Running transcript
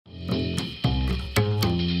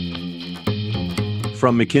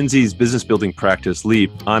From McKinsey's business building practice,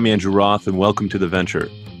 Leap, I'm Andrew Roth, and welcome to The Venture,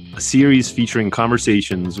 a series featuring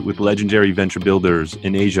conversations with legendary venture builders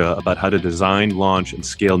in Asia about how to design, launch, and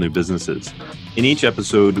scale new businesses. In each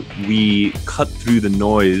episode, we cut through the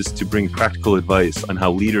noise to bring practical advice on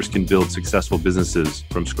how leaders can build successful businesses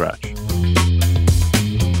from scratch.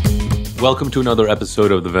 Welcome to another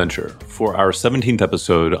episode of The Venture. For our 17th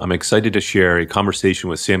episode, I'm excited to share a conversation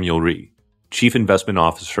with Samuel Rhee, Chief Investment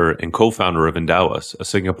Officer and co-founder of Endowus, a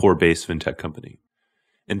Singapore-based fintech company.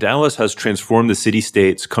 Endowus has transformed the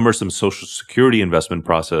city-state's cumbersome social security investment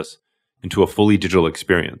process into a fully digital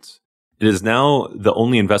experience. It is now the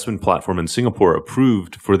only investment platform in Singapore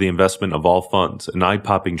approved for the investment of all funds, an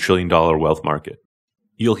eye-popping trillion-dollar wealth market.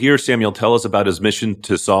 You'll hear Samuel tell us about his mission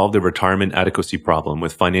to solve the retirement adequacy problem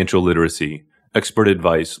with financial literacy, expert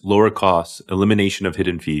advice, lower costs, elimination of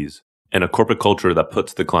hidden fees, and a corporate culture that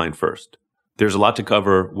puts the client first. There's a lot to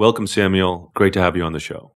cover. Welcome, Samuel. Great to have you on the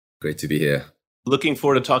show. Great to be here. Looking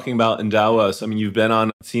forward to talking about Endowus. I mean, you've been on,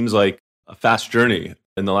 it seems like, a fast journey.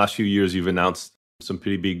 In the last few years, you've announced some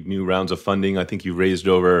pretty big new rounds of funding. I think you've raised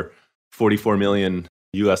over $44 million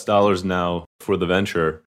US now for the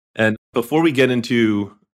venture. And before we get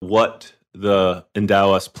into what the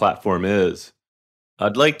Endowus platform is,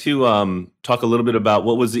 I'd like to talk a little bit about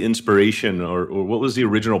what was the inspiration or what was the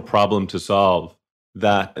original problem to solve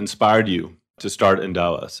that inspired you to start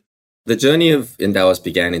Endowus. The journey of Endowus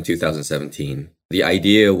began in 2017. The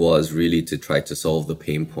idea was really to try to solve the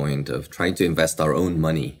pain point of trying to invest our own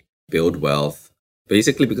money, build wealth,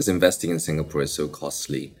 basically because investing in Singapore is so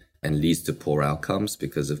costly and leads to poor outcomes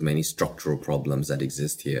because of many structural problems that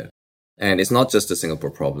exist here. And it's not just a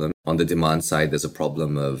Singapore problem. On the demand side, there's a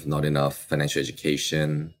problem of not enough financial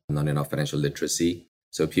education, not enough financial literacy.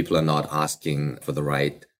 So people are not asking for the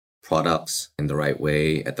right products in the right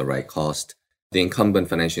way at the right cost. The incumbent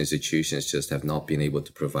financial institutions just have not been able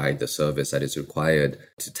to provide the service that is required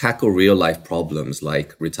to tackle real life problems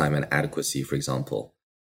like retirement adequacy, for example,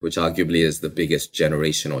 which arguably is the biggest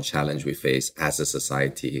generational challenge we face as a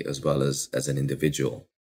society as well as an individual.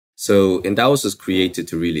 So Endowus was created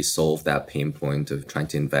to really solve that pain point of trying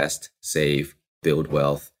to invest, save, build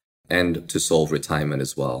wealth, and to solve retirement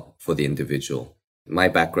as well for the individual. My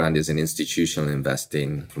background is in institutional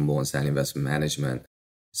investing from Morgan Stanley Investment Management.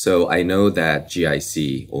 So I know that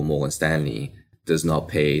GIC or Morgan Stanley does not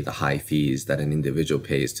pay the high fees that an individual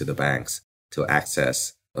pays to the banks to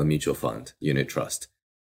access a mutual fund, unit trust.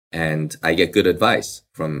 And I get good advice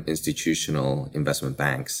from institutional investment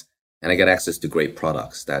banks. And I get access to great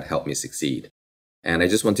products that help me succeed. And I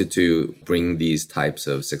just wanted to bring these types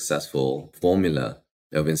of successful formula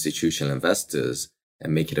of institutional investors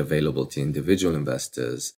and make it available to individual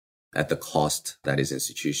investors at the cost that is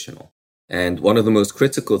institutional. And one of the most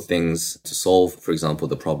critical things to solve, for example,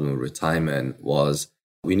 the problem of retirement was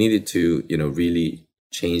we needed to, really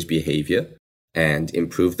change behavior and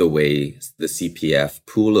improve the way the CPF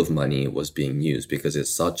pool of money was being used because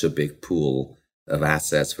it's such a big pool of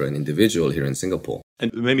assets for an individual here in Singapore.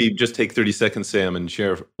 And maybe just take 30 seconds, Sam, and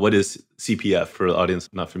share what is CPF for the audience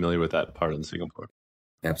not familiar with that part in Singapore.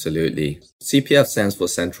 Absolutely. CPF stands for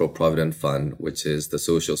Central Provident Fund, which is the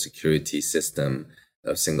social security system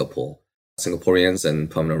of Singapore. Singaporeans and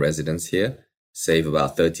permanent residents here save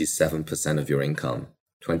about 37% of your income,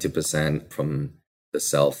 20% from the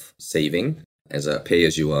self-saving as a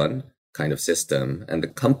pay-as-you-earn kind of system. And the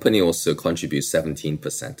company also contributes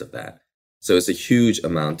 17% of that. So it's a huge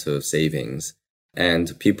amount of savings.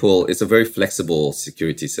 And it's a very flexible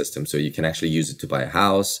security system. So you can actually use it to buy a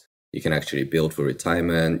house. You can actually build for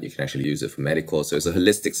retirement. You can actually use it for medical. So it's a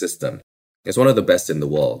holistic system. It's one of the best in the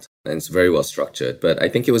world and it's very well structured. But I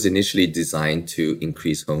think it was initially designed to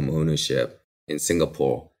increase home ownership in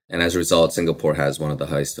Singapore. And as a result, Singapore has one of the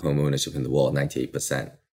highest home ownership in the world,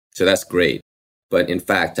 98%. So that's great. But in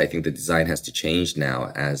fact, I think the design has to change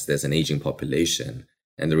now as there's an aging population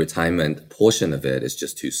and the retirement portion of it is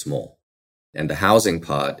just too small. And the housing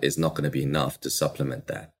part is not going to be enough to supplement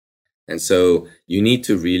that. And so you need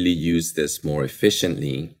to really use this more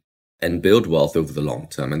efficiently and build wealth over the long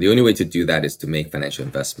term. And the only way to do that is to make financial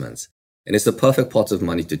investments. And it's the perfect pot of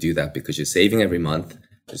money to do that because you're saving every month.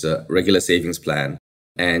 There's a regular savings plan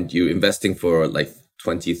and you're investing for like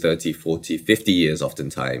 20, 30, 40, 50 years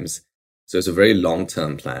oftentimes. So it's a very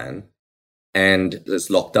long-term plan and it's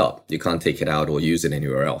locked up. You can't take it out or use it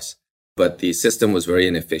anywhere else. But the system was very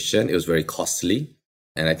inefficient. It was very costly.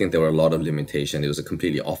 And I think there were a lot of limitations. It was a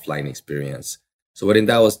completely offline experience. So what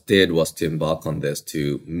Endowus did was to embark on this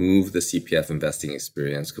to move the CPF investing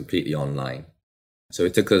experience completely online. So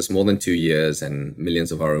it took us more than 2 years and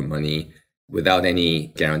millions of our own money without any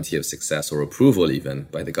guarantee of success or approval even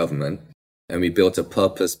by the government. And we built a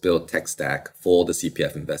purpose-built tech stack for the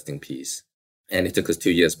CPF investing piece. And it took us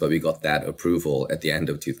 2 years, but we got that approval at the end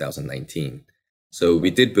of 2019. So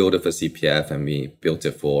we did build it for CPF and we built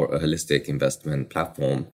it for a holistic investment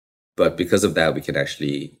platform. But because of that, we could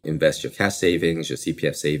actually invest your cash savings, your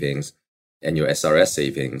CPF savings, and your SRS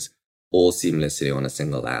savings all seamlessly on a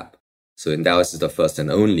single app. So Endowus is the first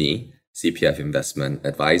and only CPF investment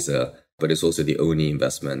advisor, but it's also the only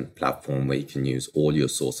investment platform where you can use all your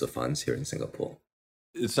source of funds here in Singapore.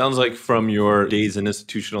 It sounds like from your days in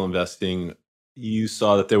institutional investing, you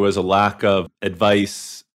saw that there was a lack of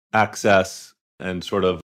advice, access, and sort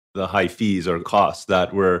of the high fees or costs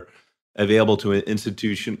that were available to an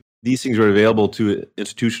institution. These things were available to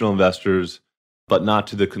institutional investors, but not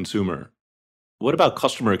to the consumer. What about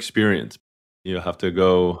customer experience? You have to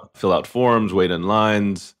go fill out forms, wait in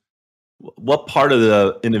lines. What part of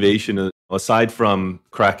the innovation, aside from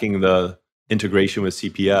cracking the integration with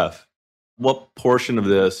CPF, what portion of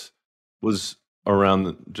this was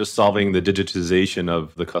around just solving the digitization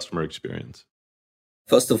of the customer experience?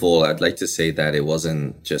 First of all, I'd like to say that it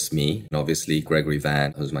wasn't just me. Obviously, Gregory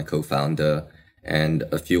Van, who's my co-founder, and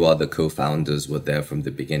a few other co-founders were there from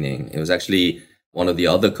the beginning. It was actually one of the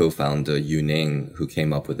other co-founder, Yu Ning, who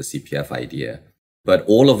came up with the CPF idea. But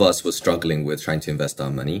all of us were struggling with trying to invest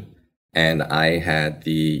our money. And I had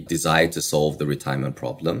the desire to solve the retirement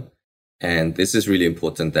problem. And this is really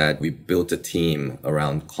important that we built a team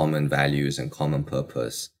around common values and common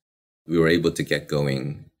purpose. We were able to get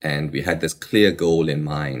going and we had this clear goal in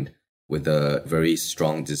mind with a very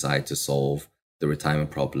strong desire to solve the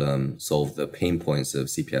retirement problem, solve the pain points of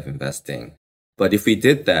CPF investing. But if we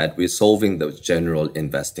did that, we're solving the general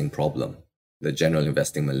investing problem, the general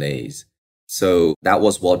investing malaise. So that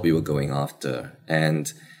was what we were going after.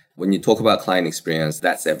 And when you talk about client experience,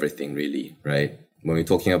 that's everything really, right? When we're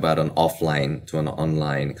talking about an offline to an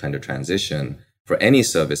online kind of transition for any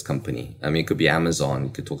service company, I mean, it could be Amazon, you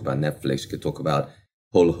could talk about Netflix, you could talk about a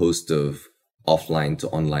whole host of offline to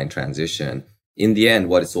online transition. In the end,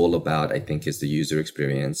 what it's all about, I think, is the user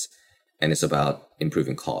experience and it's about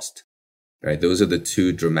improving cost, right? Those are the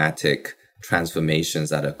two dramatic transformations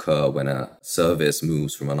that occur when a service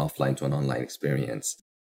moves from an offline to an online experience.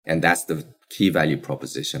 And that's the key value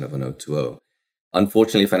proposition of an O2O.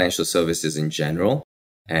 Unfortunately, financial services in general,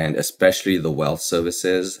 and especially the wealth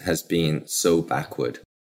services, has been so backward.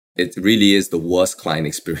 It really is the worst client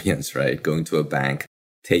experience, right? Going to a bank,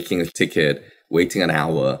 taking a ticket, waiting an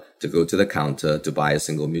hour to go to the counter to buy a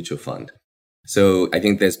single mutual fund. So I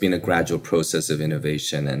think there's been a gradual process of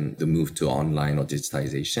innovation and the move to online or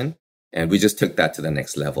digitization. And we just took that to the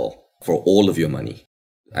next level for all of your money.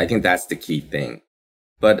 I think that's the key thing.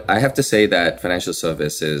 But I have to say that financial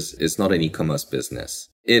services is not an e-commerce business.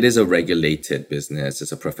 It is a regulated business.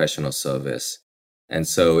 It's a professional service. And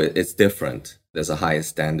so it's different. There's a higher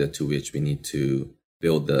standard to which we need to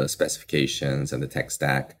build the specifications and the tech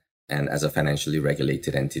stack. And as a financially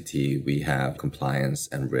regulated entity, we have compliance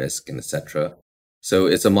and risk and etc. So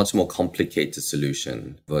it's a much more complicated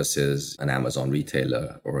solution versus an Amazon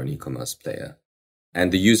retailer or an e-commerce player.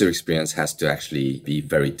 And the user experience has to actually be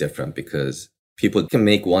very different because people can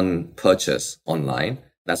make one purchase online.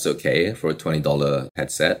 That's okay for a $20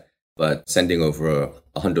 headset, but sending over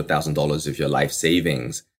 $100,000 of your life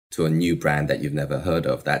savings to a new brand that you've never heard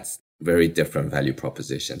of, that's very different value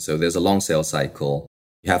proposition. So there's a long sales cycle.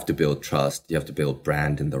 You have to build trust. You have to build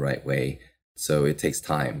brand in the right way. So it takes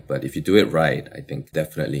time. But if you do it right, I think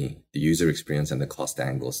definitely the user experience and the cost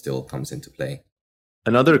angle still comes into play.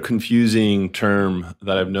 Another confusing term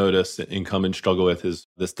that I've noticed that incumbents struggle with is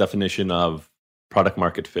this definition of product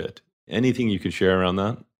market fit. Anything you could share around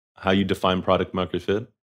that? How you define product market fit?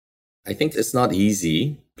 I think it's not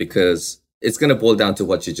easy because it's going to boil down to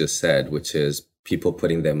what you just said, which is people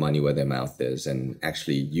putting their money where their mouth is and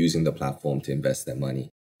actually using the platform to invest their money.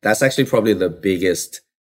 That's actually probably the biggest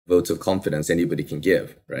vote of confidence anybody can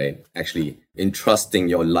give, right? Actually entrusting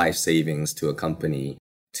your life savings to a company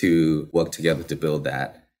to work together to build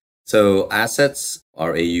that. So assets,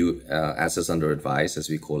 or assets under advice, as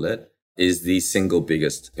we call it, is the single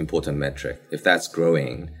biggest important metric. If that's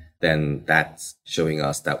growing, then that's showing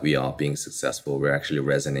us that we are being successful. We're actually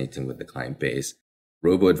resonating with the client base.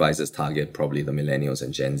 Robo-advisors target probably the millennials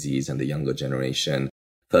and Gen Zs and the younger generation,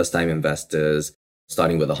 first-time investors,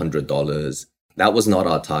 starting with $100. That was not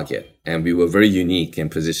our target. And we were very unique in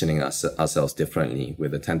positioning ourselves differently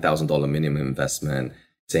with a $10,000 minimum investment,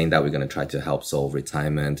 saying that we're going to try to help solve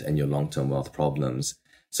retirement and your long-term wealth problems.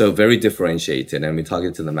 So very differentiated. And we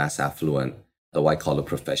targeted the mass affluent, the white-collar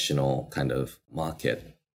professional kind of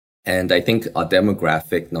market. And I think our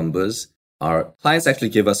demographic numbers, our clients actually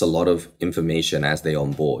give us a lot of information as they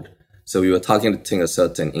onboard. So we were targeting a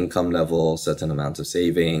certain income level, certain amount of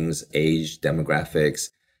savings, age, demographics,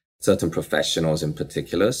 certain professionals in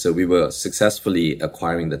particular. So we were successfully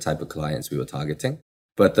acquiring the type of clients we were targeting.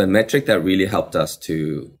 But the metric that really helped us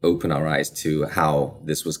to open our eyes to how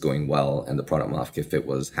this was going well and the product market fit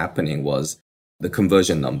was happening was the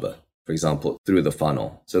conversion number, for example, through the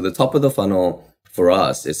funnel. So the top of the funnel for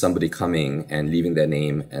us is somebody coming and leaving their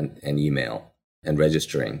name and email and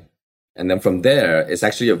registering. And then from there, it's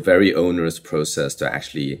actually a very onerous process to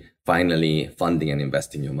actually finally funding and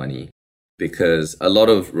investing your money, because a lot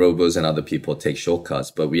of robos and other people take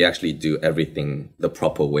shortcuts, but we actually do everything the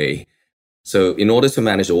proper way. So in order to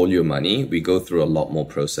manage all your money, we go through a lot more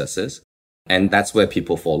processes. And that's where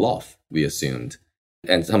people fall off, we assumed.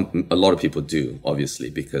 And a lot of people do, obviously,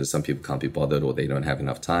 because some people can't be bothered or they don't have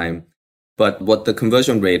enough time. But what the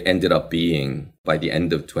conversion rate ended up being by the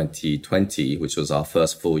end of 2020, which was our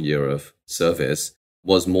first full year of service,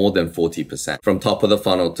 was more than 40%. From top of the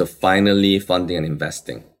funnel to finally funding and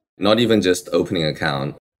investing. Not even just opening an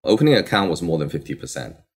account. Opening an account was more than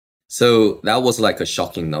 50%. So that was like a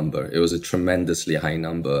shocking number. It was a tremendously high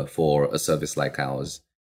number for a service like ours.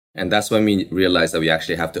 And that's when we realized that we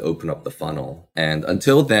actually have to open up the funnel. And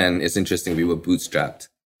until then, it's interesting, we were bootstrapped.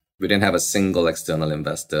 We didn't have a single external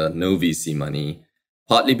investor, no VC money,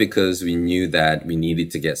 partly because we knew that we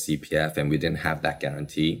needed to get CPF and we didn't have that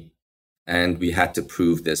guarantee. And we had to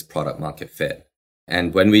prove this product market fit.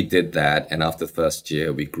 And when we did that, and after the first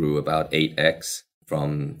year, we grew about 8x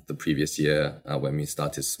from the previous year when we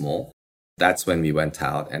started small. That's when we went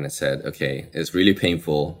out and said, okay, it's really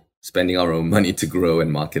painful spending our own money to grow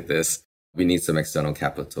and market this. We need some external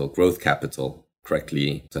capital, growth capital,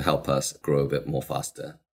 correctly, to help us grow a bit more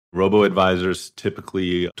faster. Robo-advisors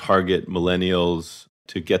typically target millennials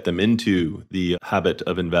to get them into the habit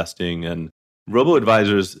of investing. And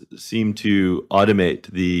robo-advisors seem to automate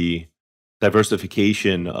the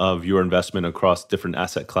diversification of your investment across different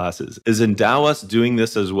asset classes. Is Endowus doing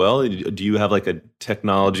this as well? Do you have like a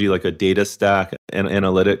technology, like a data stack and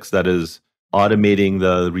analytics that is automating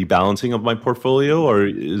the rebalancing of my portfolio, or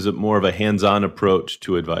is it more of a hands-on approach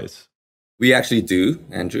to advice? We actually do,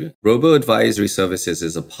 Andrew. Robo-advisory services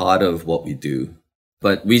is a part of what we do.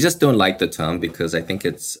 But we just don't like the term because I think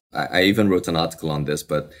I even wrote an article on this,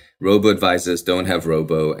 but robo-advisors don't have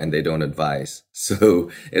robo and they don't advise. So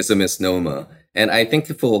it's a misnomer. And I think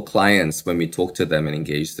for clients, when we talk to them and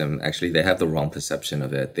engage them, actually they have the wrong perception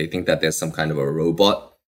of it. They think that there's some kind of a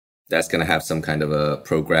robot that's going to have some kind of a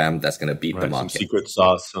program that's going to beat the market. Some secret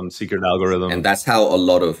sauce, some secret algorithm. And that's how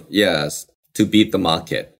to beat the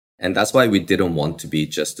market. And that's why we didn't want to be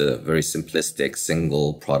just a very simplistic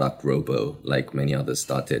single product robo like many others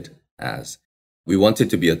started as. We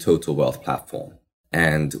wanted to be a total wealth platform.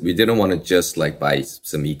 And we didn't want to just like buy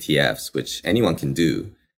some ETFs, which anyone can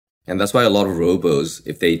do. And that's why a lot of robos,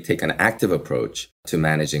 if they take an active approach to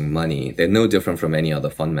managing money, they're no different from any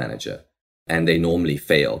other fund manager. And they normally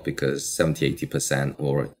fail because 70, 80%,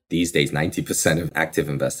 or these days 90% of active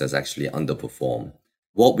investors actually underperform.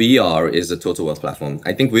 What we are is a total wealth platform.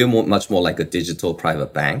 I think we're much more like a digital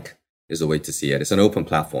private bank is a way to see it. It's an open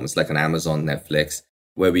platform. It's like an Amazon, Netflix,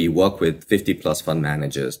 where we work with 50 plus fund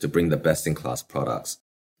managers to bring the best in class products.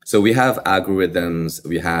 So we have algorithms,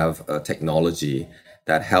 we have a technology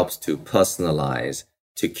that helps to personalize,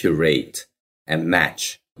 to curate and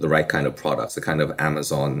match the right kind of products, the kind of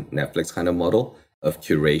Amazon, Netflix kind of model of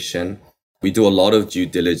curation. We do a lot of due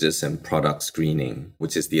diligence and product screening,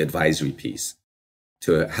 which is the advisory piece,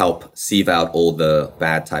 to help sieve out all the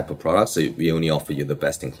bad type of products. So we only offer you the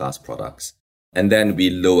best in class products. And then we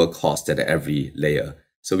lower cost at every layer.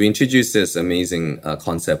 So we introduced this amazing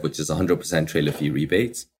concept, which is 100% trailer fee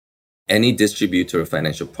rebates. Any distributor of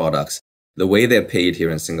financial products, the way they're paid here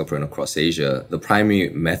in Singapore and across Asia, the primary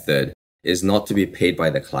method is not to be paid by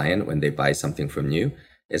the client when they buy something from you.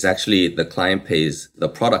 It's actually the client pays the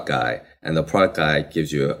product guy and the product guy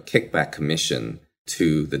gives you a kickback commission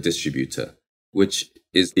to the distributor, which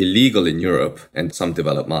is illegal in Europe and some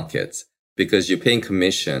developed markets because you're paying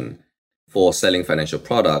commission for selling financial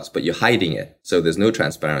products, but you're hiding it. So there's no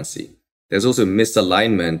transparency. There's also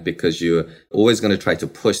misalignment because you're always going to try to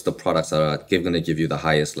push the products that are going to give you the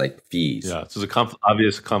highest fees. Yeah, so there's an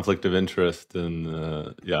obvious conflict of interest.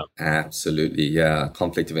 Absolutely, yeah.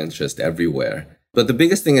 Conflict of interest everywhere. But the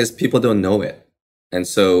biggest thing is people don't know it. And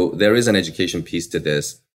so there is an education piece to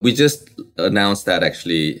this. We just announced that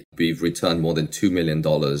actually we've returned more than $2 million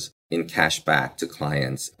in cash back to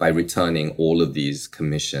clients by returning all of these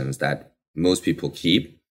commissions that most people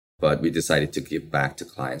keep. But we decided to give back to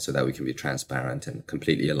clients so that we can be transparent and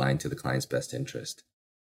completely aligned to the client's best interest.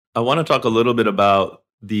 I want to talk a little bit about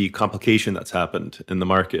the complication that's happened in the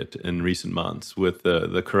market in recent months with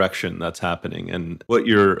the correction that's happening and what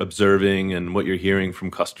you're observing and what you're hearing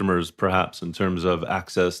from customers, perhaps in terms of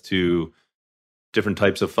access to different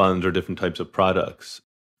types of funds or different types of products.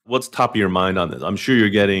 What's top of your mind on this? I'm sure you're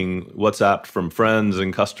getting WhatsApp from friends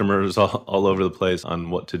and customers all over the place on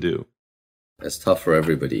what to do. It's tough for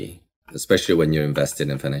everybody, especially when you're invested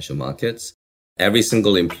in financial markets. Every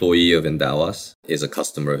single employee of Endowus is a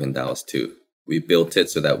customer of Endowus too. We built it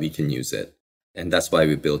so that we can use it. And that's why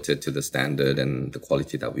we built it to the standard and the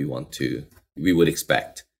quality that we would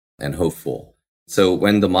expect and hope for. So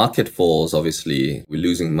when the market falls, obviously we're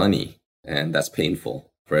losing money, and that's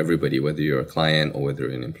painful for everybody, whether you're a client or whether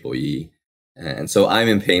you're an employee. And so I'm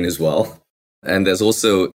in pain as well. And there's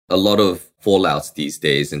also a lot of fallouts these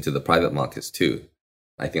days into the private markets too.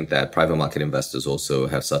 I think that private market investors also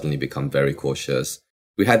have suddenly become very cautious.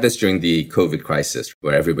 We had this during the COVID crisis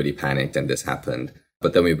where everybody panicked and this happened,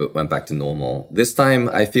 but then we went back to normal. This time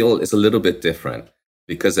I feel it's a little bit different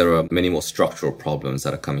because there are many more structural problems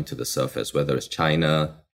that are coming to the surface, whether it's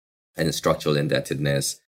China and its structural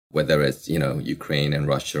indebtedness, whether it's, Ukraine and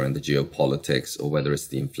Russia and the geopolitics, or whether it's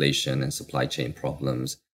the inflation and supply chain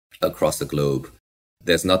problems across the globe.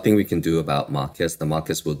 There's nothing we can do about markets. The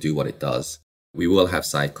markets will do what it does. We will have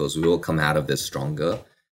cycles. We will come out of this stronger.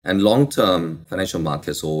 And long-term financial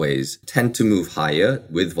markets always tend to move higher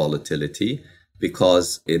with volatility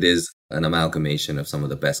because it is an amalgamation of some of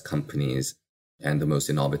the best companies and the most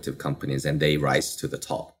innovative companies, and they rise to the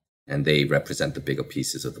top and they represent the bigger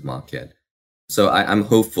pieces of the market. So I'm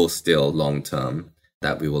hopeful still long-term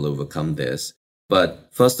that we will overcome this. But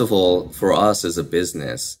first of all, for us as a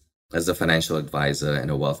business, as a financial advisor and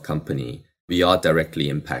a wealth company, we are directly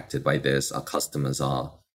impacted by this. Our customers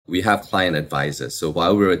are. We have client advisors. So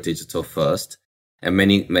while we're a digital first, and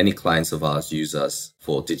many clients of ours use us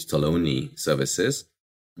for digital only services,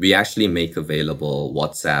 we actually make available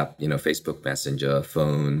WhatsApp, Facebook Messenger,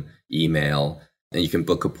 phone, email, and you can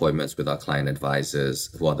book appointments with our client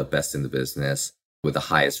advisors who are the best in the business with the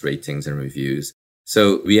highest ratings and reviews.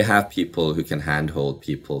 So we have people who can handhold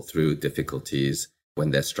people through difficulties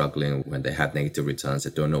when they're struggling, when they have negative returns, they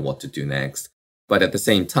don't know what to do next. But at the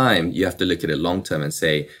same time, you have to look at it long term and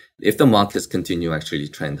say, if the markets continue actually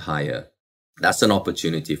trend higher, that's an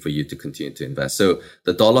opportunity for you to continue to invest. So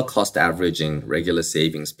the dollar cost averaging regular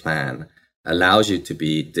savings plan allows you to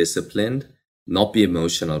be disciplined, not be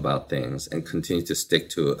emotional about things, and continue to stick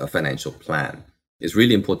to a financial plan. It's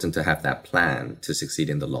really important to have that plan to succeed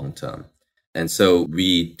in the long term. And so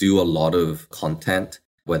we do a lot of content,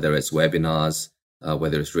 whether it's webinars,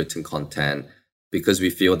 whether it's written content, because we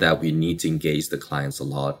feel that we need to engage the clients a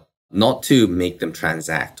lot, not to make them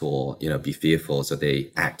transact or, be fearful so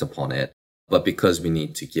they act upon it, but because we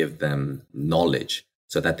need to give them knowledge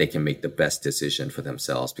so that they can make the best decision for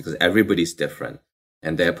themselves, because everybody's different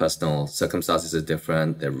and their personal circumstances are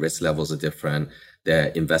different, their risk levels are different, their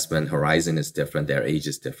investment horizon is different, their age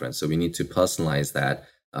is different. So we need to personalize that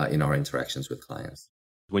in our interactions with clients.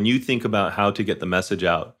 When you think about how to get the message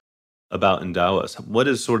out about Endowus, what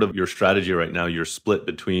is sort of your strategy right now? Your split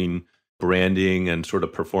between branding and sort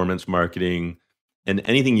of performance marketing, and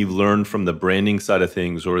anything you've learned from the branding side of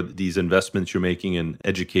things or these investments you're making in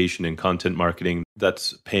education and content marketing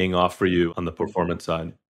that's paying off for you on the performance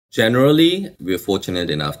side? Generally, we're fortunate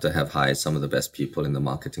enough to have hired some of the best people in the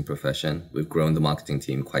marketing profession. We've grown the marketing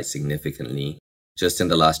team quite significantly. Just in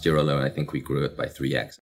the last year alone, I think we grew it by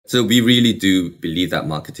 3x. So we really do believe that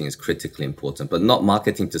marketing is critically important, but not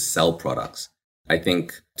marketing to sell products. I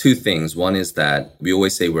think two things. One is that we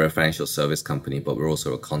always say we're a financial service company, but we're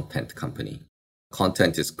also a content company.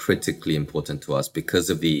 Content is critically important to us because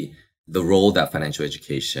of the role that financial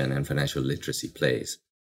education and financial literacy plays.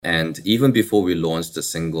 And even before we launched a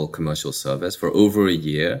single commercial service, for over a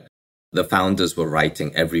year, the founders were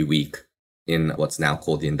writing every week in what's now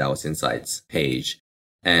called the Endowus Insights page.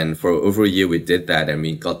 And for over a year, we did that, and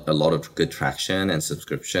we got a lot of good traction and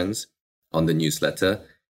subscriptions on the newsletter.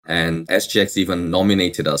 And SGX even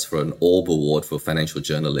nominated us for an Orb Award for financial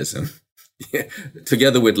journalism,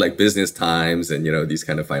 together with like Business Times and, these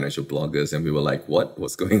kind of financial bloggers. And we were like,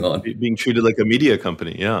 what's going on? Being treated like a media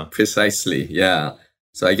company. Yeah, precisely. Yeah.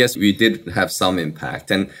 So I guess we did have some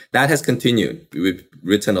impact, and that has continued. We've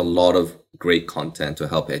written a lot of great content to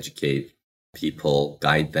help educate people,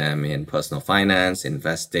 guide them in personal finance,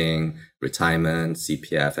 investing, retirement,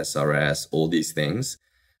 CPF, SRS, all these things.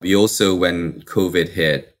 We also, when COVID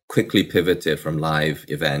hit, quickly pivoted from live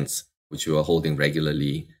events, which we were holding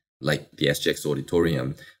regularly, like the SGX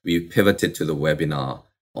Auditorium. We pivoted to the webinar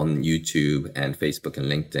on YouTube and Facebook and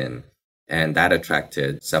LinkedIn. And that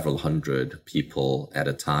attracted several hundred people at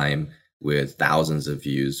a time. with thousands of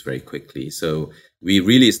views very quickly. So we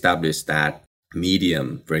really established that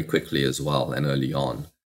medium very quickly as well and early on.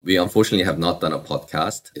 We unfortunately have not done a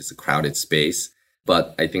podcast. It's a crowded space.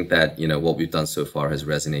 But I think that, what we've done so far has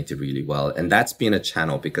resonated really well. And that's been a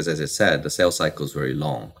channel because, as I said, the sales cycle is very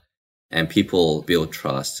long and people build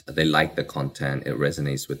trust. They like the content. It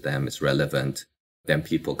resonates with them. It's relevant. Then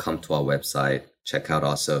people come to our website, check out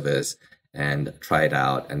our service and try it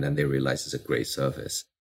out. And then they realize it's a great service.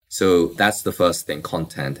 So that's the first thing.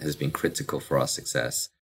 Content has been critical for our success.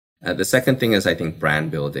 The second thing is, I think,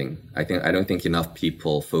 brand building. I don't think enough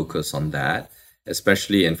people focus on that,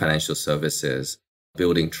 especially in financial services.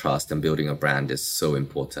 Building trust and building a brand is so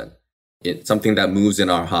important. It's something that moves in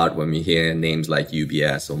our heart when we hear names like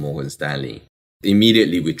UBS or Morgan Stanley.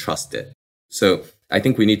 Immediately we trust it. So I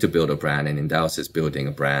think we need to build a brand, and Endowus is building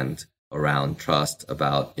a brand around trust,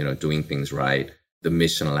 about, doing things right, the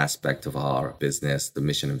missional aspect of our business, the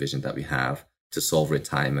mission and vision that we have to solve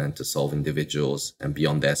retirement, to solve individuals and be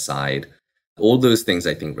on their side. All those things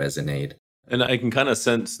I think resonate. And I can kind of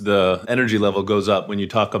sense the energy level goes up when you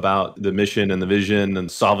talk about the mission and the vision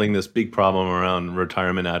and solving this big problem around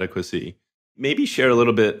retirement adequacy. Maybe share a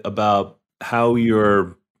little bit about how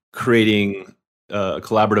you're creating a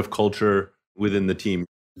collaborative culture within the team.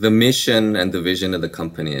 The mission and the vision of the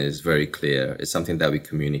company is very clear. It's something that we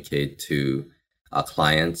communicate to our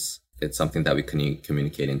clients. It's something that we can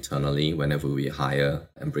communicate internally whenever we hire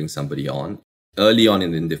and bring somebody on, early on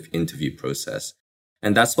in the interview process.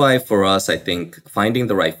 And that's why for us, I think finding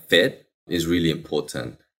the right fit is really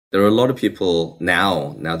important. There are a lot of people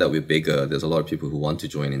now that we're bigger, there's a lot of people who want to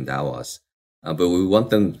join Endowus, but we want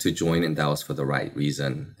them to join Endowus for the right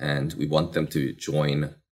reason. And we want them to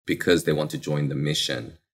join because they want to join the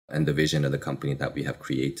mission and the vision of the company that we have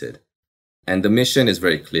created. And the mission is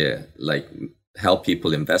very clear, like help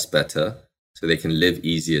people invest better so they can live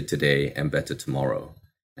easier today and better tomorrow.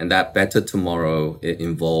 And that better tomorrow, it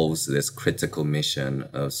involves this critical mission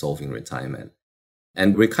of solving retirement.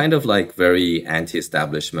 And we're kind of like very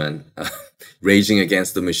anti-establishment, raging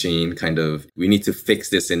against the machine, we need to fix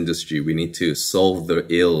this industry. We need to solve the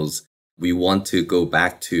ills. We want to go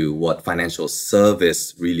back to what financial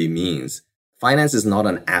service really means. Finance is not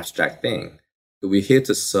an abstract thing. We're here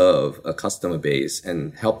to serve a customer base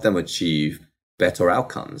and help them achieve better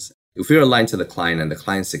outcomes. If we're aligned to the client and the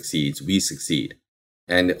client succeeds, we succeed.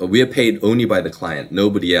 And we are paid only by the client,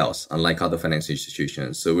 nobody else, unlike other financial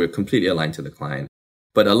institutions. So we're completely aligned to the client.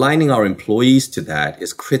 But aligning our employees to that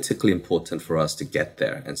is critically important for us to get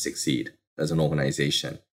there and succeed as an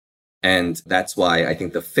organization. And that's why I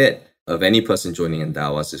think the fit of any person joining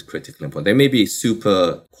Endowus is critically important. They may be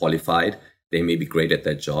super qualified, they may be great at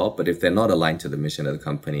their job, but if they're not aligned to the mission of the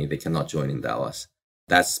company, they cannot join Endowus.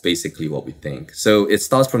 That's basically what we think. So it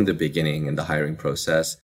starts from the beginning in the hiring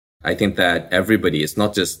process. I think that everybody, it's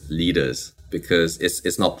not just leaders, because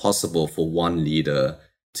it's not possible for one leader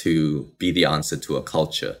to be the answer to a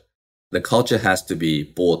culture. The culture has to be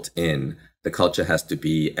bought in. The culture has to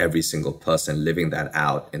be every single person living that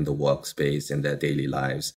out in the workspace, in their daily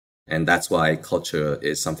lives. And that's why culture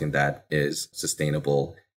is something that is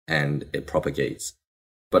sustainable and it propagates.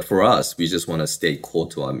 But for us, we just want to stay core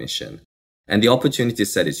to our mission. And the opportunity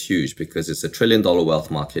set is huge because it's $1 trillion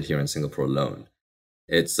wealth market here in Singapore alone.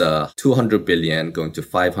 It's a 200 billion going to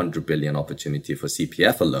 500 billion opportunity for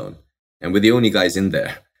CPF alone. And we're the only guys in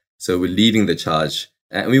there. So we're leading the charge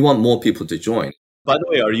and we want more people to join. By the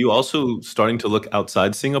way, are you also starting to look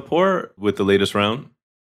outside Singapore with the latest round?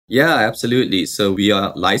 Yeah, absolutely. So we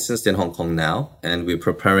are licensed in Hong Kong now, and we're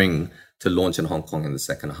preparing to launch in Hong Kong in the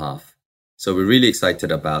second half. So we're really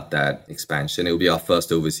excited about that expansion. It will be our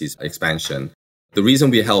first overseas expansion. The reason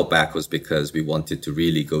we held back was because we wanted to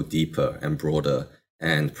really go deeper and broader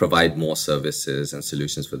and provide more services and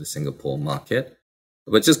solutions for the Singapore market.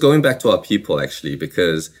 But just going back to our people, actually,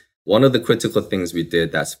 because one of the critical things we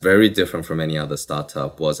did that's very different from any other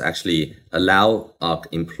startup was actually allow our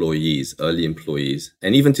employees, early employees,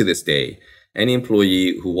 and even to this day, any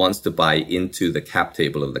employee who wants to buy into the cap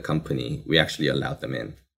table of the company, we actually allowed them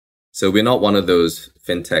in. So we're not one of those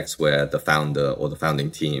fintechs where the founder or the founding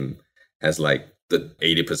team has like the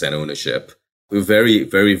 80% ownership. We're very,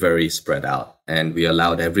 very, very spread out, and we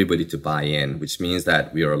allowed everybody to buy in, which means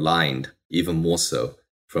that we are aligned even more so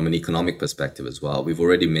from an economic perspective as well. We've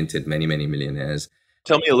already minted many, many millionaires.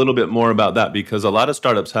 Tell me a little bit more about that, because a lot of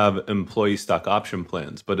startups have employee stock option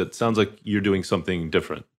plans, but it sounds like you're doing something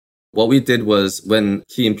different. What we did was when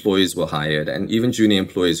key employees were hired and even junior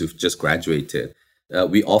employees who've just graduated,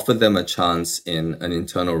 we offered them a chance in an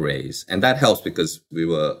internal raise. And that helps because we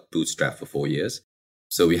were bootstrapped for 4 years.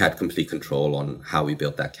 So we had complete control on how we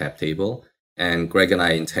built that cap table. And Greg and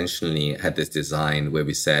I intentionally had this design where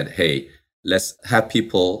we said, hey, let's have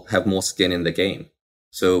people have more skin in the game.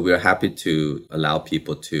 So we're happy to allow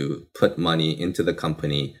people to put money into the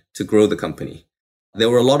company to grow the company.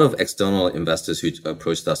 There were a lot of external investors who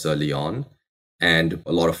approached us early on, and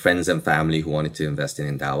a lot of friends and family who wanted to invest in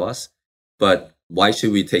Endowus. But why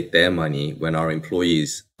should we take their money when our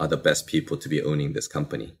employees are the best people to be owning this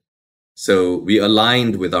company? So we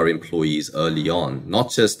aligned with our employees early on,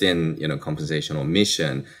 not just in compensation or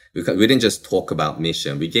mission. We didn't just talk about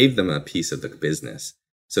mission. We gave them a piece of the business.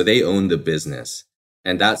 So they own the business.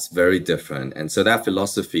 And that's very different. And so that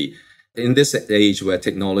philosophy, in this age where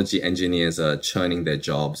technology engineers are churning their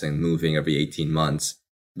jobs and moving every 18 months,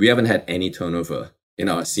 we haven't had any turnover in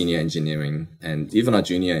our senior engineering and even our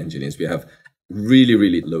junior engineers. We have really,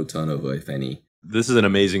 really low turnover, if any. This is an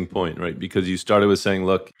amazing point, right? Because you started with saying,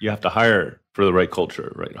 look, you have to hire for the right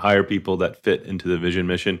culture, right? Hire people that fit into the vision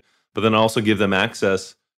mission, but then also give them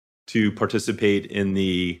access to participate in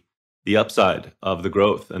the upside of the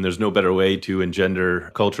growth. And there's no better way to engender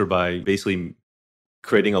culture by basically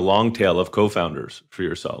creating a long tail of co-founders for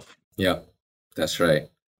yourself. Yeah, that's right.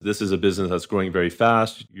 This is a business that's growing very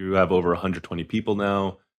fast. You have over 120 people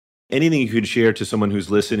now. Anything you could share to someone who's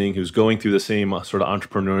listening, who's going through the same sort of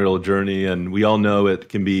entrepreneurial journey? And we all know it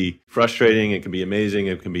can be frustrating, it can be amazing,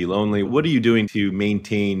 it can be lonely. What are you doing to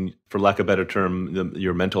maintain, for lack of a better term,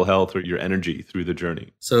 your mental health or your energy through the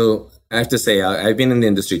journey? So I have to say, I've been in the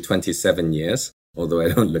industry 27 years, although I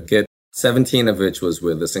don't look it. 17 of which was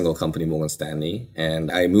with a single company, Morgan Stanley. And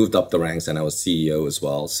I moved up the ranks and I was CEO as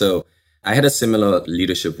well. So I had a similar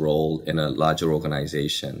leadership role in a larger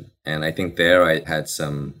organization. And I think there I had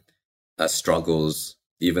some struggles.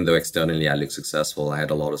 Even though externally I looked successful, I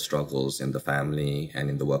had a lot of struggles in the family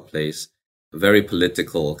and in the workplace. A very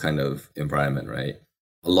political kind of environment, right?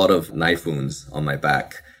 A lot of knife wounds on my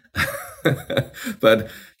back.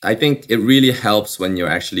 But I think it really helps when you're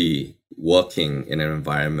actually working in an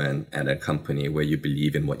environment at a company where you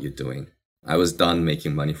believe in what you're doing. I was done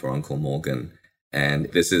making money for Uncle Morgan. And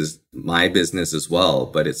this is my business as well,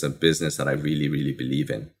 but it's a business that I really, really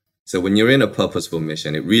believe in. So when you're in a purposeful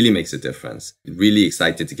mission, it really makes a difference. Really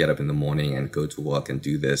excited to get up in the morning and go to work and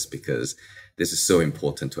do this because this is so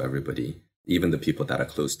important to everybody, even the people that are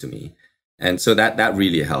close to me. And so that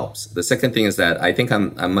really helps. The second thing is that I think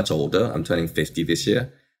I'm much older. I'm turning 50 this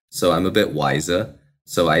year. So I'm a bit wiser.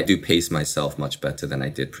 So I do pace myself much better than I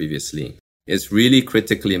did previously. It's really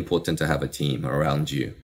critically important to have a team around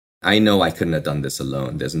you. I know I couldn't have done this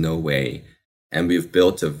alone. There's no way. And we've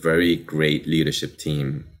built a very great leadership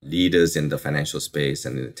team, leaders in the financial space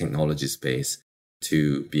and in the technology space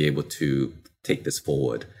to be able to take this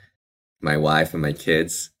forward. My wife and my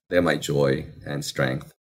kids, they're my joy and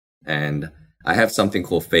strength. And I have something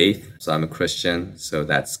called faith. So I'm a Christian. So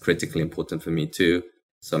that's critically important for me too.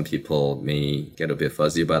 Some people may get a bit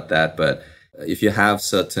fuzzy about that. But if you have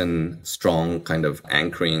certain strong kind of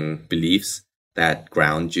anchoring beliefs that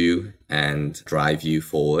ground you and drive you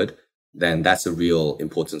forward, then that's a real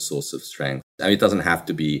important source of strength. I mean, it doesn't have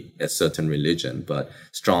to be a certain religion, but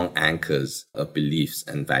strong anchors of beliefs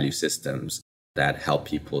and value systems that help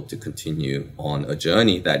people to continue on a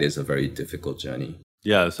journey that is a very difficult journey.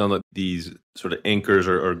 Yeah, it sounds like these sort of anchors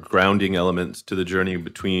or grounding elements to the journey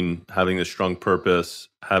between having this strong purpose,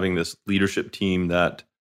 having this leadership team that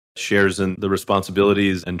shares in the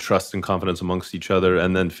responsibilities and trust and confidence amongst each other,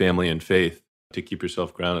 and then family and faith to keep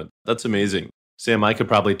yourself grounded. That's amazing. Sam, I could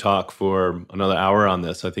probably talk for another hour on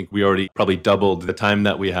this. I think we already probably doubled the time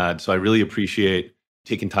that we had. So I really appreciate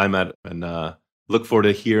taking time out and look forward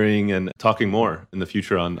to hearing and talking more in the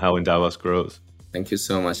future on how Endowus grows. Thank you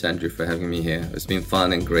so much, Andrew, for having me here. It's been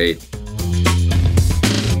fun and great.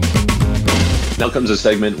 Now comes a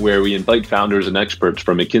segment where we invite founders and experts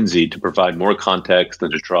from McKinsey to provide more context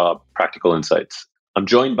and to draw practical insights. I'm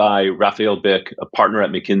joined by Raphael Bick, a partner at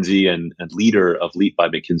McKinsey and leader of Leap by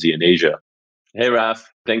McKinsey in Asia. Hey, Raph.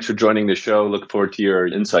 Thanks for joining the show. Look forward to your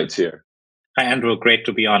insights here. Hi, Andrew. Great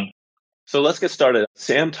to be on. So let's get started.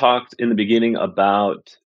 Sam talked in the beginning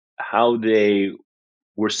about how they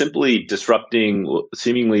were simply disrupting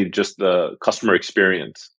seemingly just the customer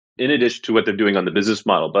experience in addition to what they're doing on the business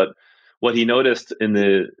model. But what he noticed in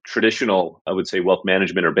the traditional, I would say, wealth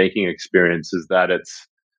management or banking experience is that it's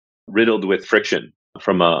riddled with friction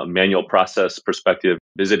from a manual process perspective,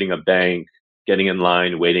 visiting a bank, getting in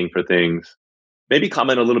line, waiting for things. Maybe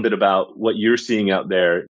comment a little bit about what you're seeing out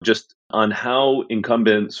there, just on how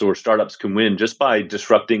incumbents or startups can win just by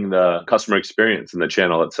disrupting the customer experience in the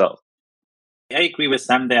channel itself. I agree with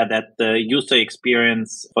Sam there that the user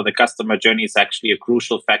experience for the customer journey is actually a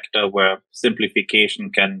crucial factor where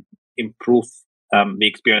simplification can improve the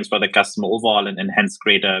experience for the customer overall and hence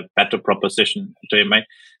create a better proposition to him, right?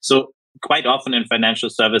 So quite often in financial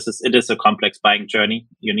services, it is a complex buying journey.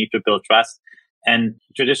 You need to build trust. And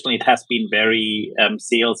traditionally, it has been very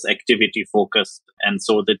sales activity focused. And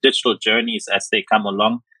so the digital journeys, as they come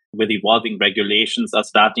along with evolving regulations, are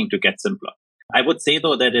starting to get simpler. I would say,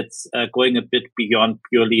 though, that it's going a bit beyond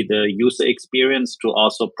purely the user experience to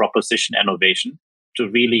also proposition innovation to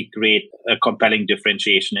really create a compelling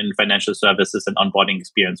differentiation in financial services and onboarding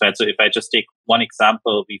experience. Right? So if I just take one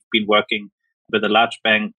example, we've been working with a large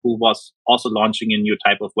bank who was also launching a new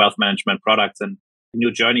type of wealth management products and new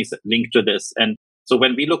journeys linked to this. And so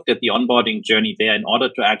when we looked at the onboarding journey there, in order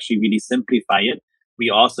to actually really simplify it, we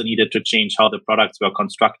also needed to change how the products were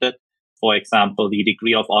constructed. For example, the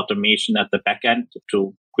degree of automation at the back end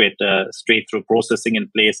to create a straight-through processing in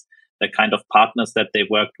place, the kind of partners that they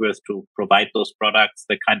worked with to provide those products,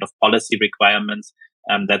 the kind of policy requirements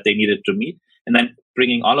that they needed to meet. And then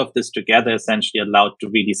bringing all of this together essentially allowed to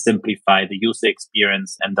really simplify the user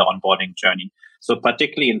experience and the onboarding journey. So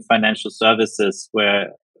particularly in financial services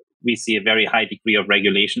where we see a very high degree of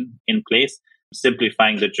regulation in place,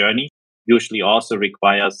 simplifying the journey usually also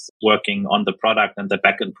requires working on the product and the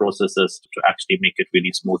backend processes to actually make it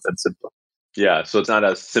really smooth and simple. Yeah, so it's not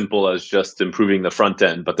as simple as just improving the front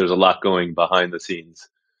end, but there's a lot going behind the scenes.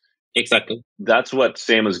 Exactly. That's what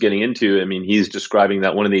Sam was getting into. I mean, he's describing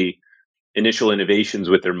that one of the initial innovations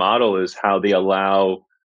with their model is how they allow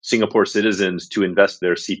Singapore citizens to invest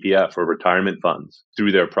their CPF or retirement funds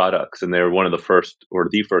through their products. And they're one of the first or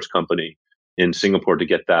the first company in Singapore to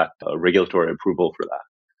get that regulatory approval for that.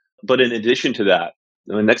 But in addition to that,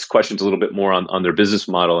 the next question is a little bit more on their business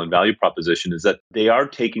model and value proposition is that they are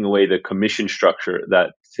taking away the commission structure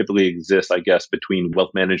that typically exists, I guess, between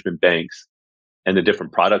wealth management banks and the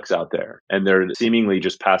different products out there. And they're seemingly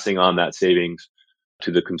just passing on that savings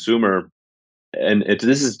to the consumer. And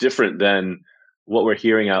this is different than what we're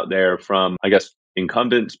hearing out there from, I guess,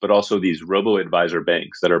 incumbents, but also these robo-advisor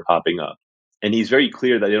banks that are popping up. And he's very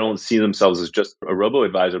clear that they don't see themselves as just a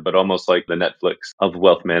robo-advisor, but almost like the Netflix of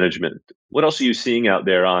wealth management. What else are you seeing out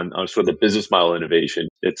there on sort of the business model innovation?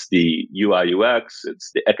 It's the UI, UX,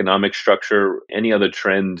 it's the economic structure. Any other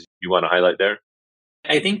trend you want to highlight there?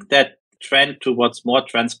 I think that trend towards more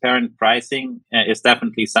transparent pricing is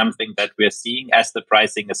definitely something that we're seeing as the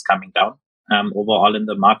pricing is coming down overall in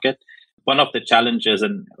the market. One of the challenges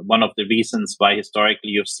and one of the reasons why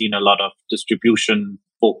historically you've seen a lot of distribution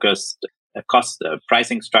focused cost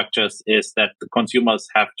pricing structures is that the consumers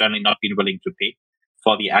have generally not been willing to pay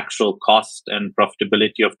for the actual cost and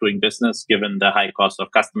profitability of doing business, given the high cost of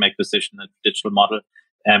customer acquisition and digital model,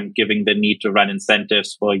 given the need to run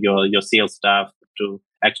incentives for your sales staff to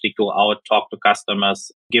actually go out, talk to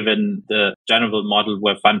customers, given the general model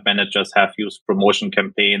where fund managers have used promotion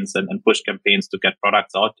campaigns and push campaigns to get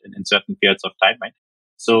products out in certain periods of time, right?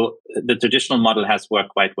 So the traditional model has worked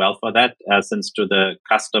quite well for that, since to the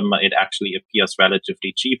customer, it actually appears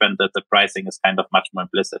relatively cheap and that the pricing is kind of much more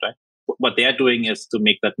implicit, right? What they're doing is to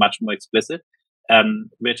make that much more explicit,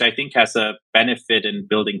 which I think has a benefit in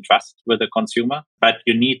building trust with the consumer. But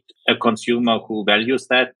you need a consumer who values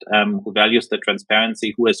that, who values the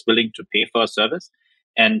transparency, who is willing to pay for a service.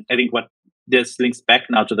 And I think what this links back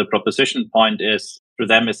now to the proposition point is to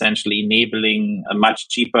them essentially enabling a much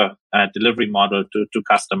cheaper delivery model to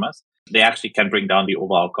customers. They actually can bring down the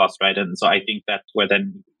overall cost, right? And so I think that's where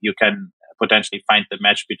then you can potentially find the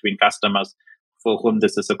match between customers for whom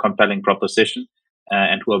this is a compelling proposition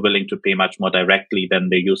and who are willing to pay much more directly than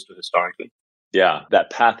they used to historically. Yeah, that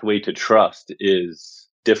pathway to trust is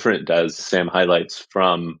different, as Sam highlights,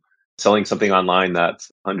 from selling something online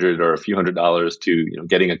that's $100 or a few $100s to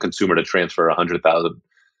getting a consumer to transfer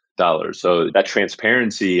 $100,000. So that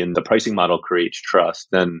transparency in the pricing model creates trust.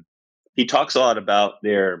 Then he talks a lot about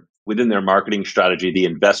within their marketing strategy, the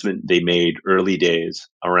investment they made early days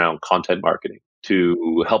around content marketing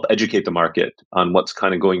to help educate the market on what's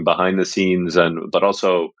kind of going behind the scenes, but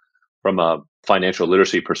also from a financial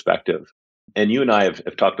literacy perspective. And you and I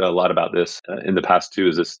have talked a lot about this in the past too,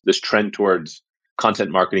 is this trend towards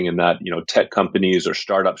content marketing, and that tech companies or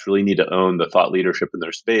startups really need to own the thought leadership in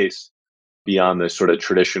their space beyond the sort of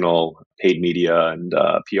traditional paid media and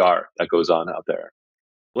PR that goes on out there.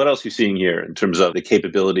 What else are you seeing here in terms of the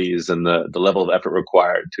capabilities and the level of effort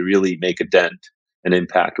required to really make a dent and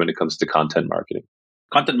impact when it comes to content marketing?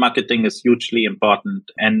 Content marketing is hugely important.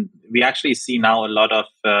 And we actually see now a lot of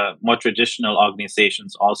more traditional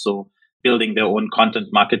organizations also building their own content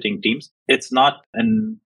marketing teams. It's not a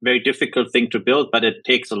very difficult thing to build, but it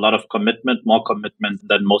takes a lot of commitment, more commitment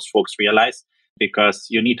than most folks realize, because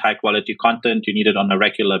you need high quality content. You need it on a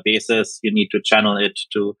regular basis. You need to channel it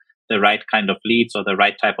to the right kind of leads or the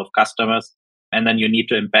right type of customers. And then you need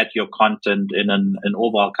to embed your content in an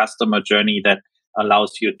overall customer journey that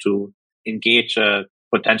allows you to engage a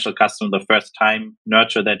potential customer the first time,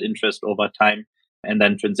 nurture that interest over time, and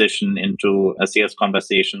then transition into a sales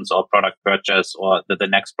conversations or product purchase or the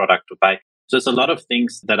next product to buy. So there's a lot of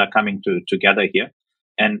things that are coming together here.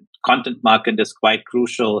 And content marketing is quite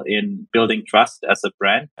crucial in building trust as a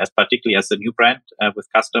brand, particularly as a new brand with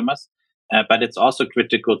customers. But it's also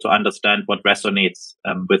critical to understand what resonates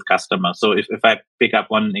with customers. So if I pick up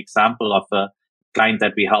one example of a client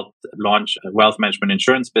that we helped launch a wealth management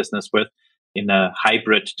insurance business with in a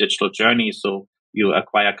hybrid digital journey. So you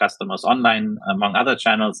acquire customers online, among other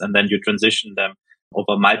channels, and then you transition them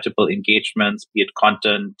over multiple engagements, be it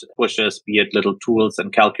content pushes, be it little tools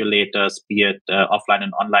and calculators, be it offline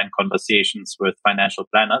and online conversations with financial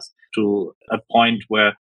planners, to a point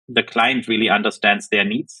where the client really understands their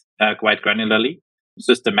needs quite granularly,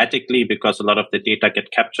 systematically, because a lot of the data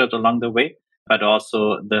get captured along the way, but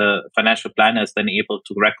also the financial planner is then able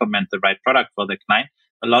to recommend the right product for the client.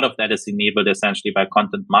 A lot of that is enabled essentially by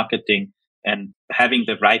content marketing and having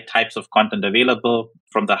the right types of content available,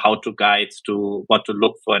 from the how-to guides to what to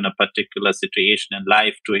look for in a particular situation in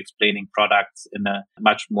life, to explaining products in a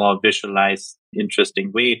much more visualized,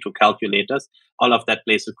 interesting way, to calculators. All of that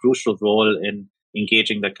plays a crucial role in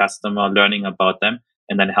engaging the customer, learning about them,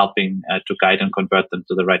 and then helping to guide and convert them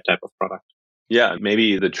to the right type of product. Yeah,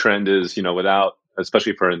 maybe the trend is, without,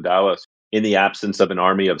 especially for Endowus, in the absence of an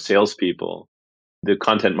army of salespeople, the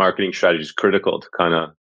content marketing strategy is critical to kind of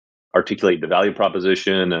articulate the value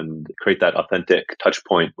proposition and create that authentic touch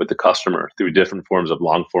point with the customer through different forms of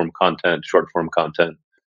long form content, short form content.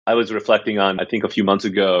 I was reflecting on, I think a few months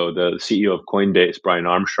ago, the CEO of Coinbase, Brian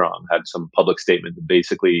Armstrong, had some public statement that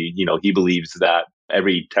basically, he believes that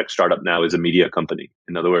every tech startup now is a media company.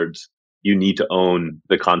 In other words, you need to own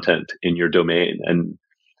the content in your domain. And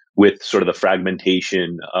with sort of the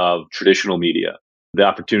fragmentation of traditional media, the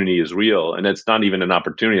opportunity is real. And it's not even an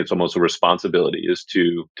opportunity, it's almost a responsibility, is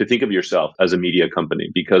to think of yourself as a media company,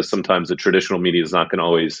 because sometimes the traditional media is not going to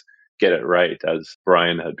always get it right, as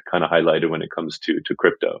Brian had kind of highlighted when it comes to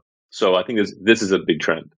crypto. So I think this is a big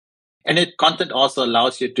trend. And content also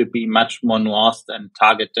allows you to be much more nuanced and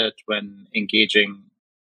targeted when engaging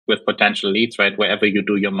with potential leads, right? Wherever you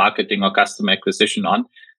do your marketing or customer acquisition on,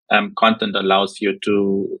 content allows you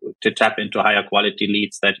to tap into higher quality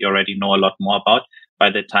leads that you already know a lot more about by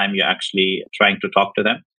the time you're actually trying to talk to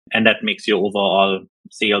them. And that makes your overall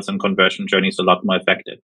sales and conversion journeys a lot more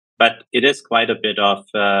effective. But it is quite a bit of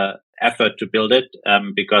effort to build it,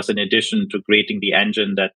 because in addition to creating the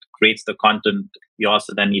engine that creates the content, you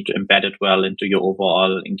also then need to embed it well into your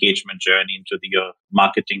overall engagement journey, into your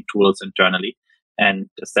marketing tools internally, and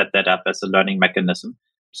set that up as a learning mechanism.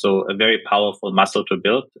 So a very powerful muscle to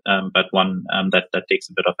build, but one that takes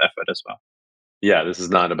a bit of effort as well. Yeah, this is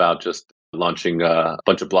not about just launching a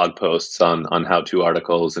bunch of blog posts on how-to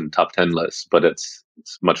articles and top 10 lists, but it's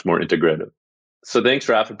much more integrative. So thanks,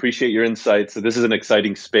 Raf. Appreciate your insights. So this is an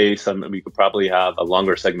exciting space. We could probably have a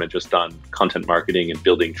longer segment just on content marketing and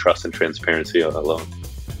building trust and transparency alone.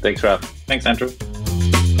 Thanks, Raf. Thanks, Andrew.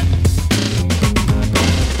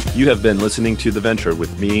 You have been listening to The Venture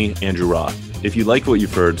with me, Andrew Roth. If you like what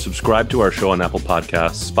you've heard, subscribe to our show on Apple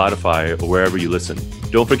Podcasts, Spotify, or wherever you listen.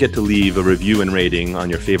 Don't forget to leave a review and rating on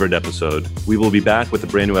your favorite episode. We will be back with a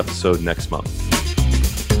brand new episode next month.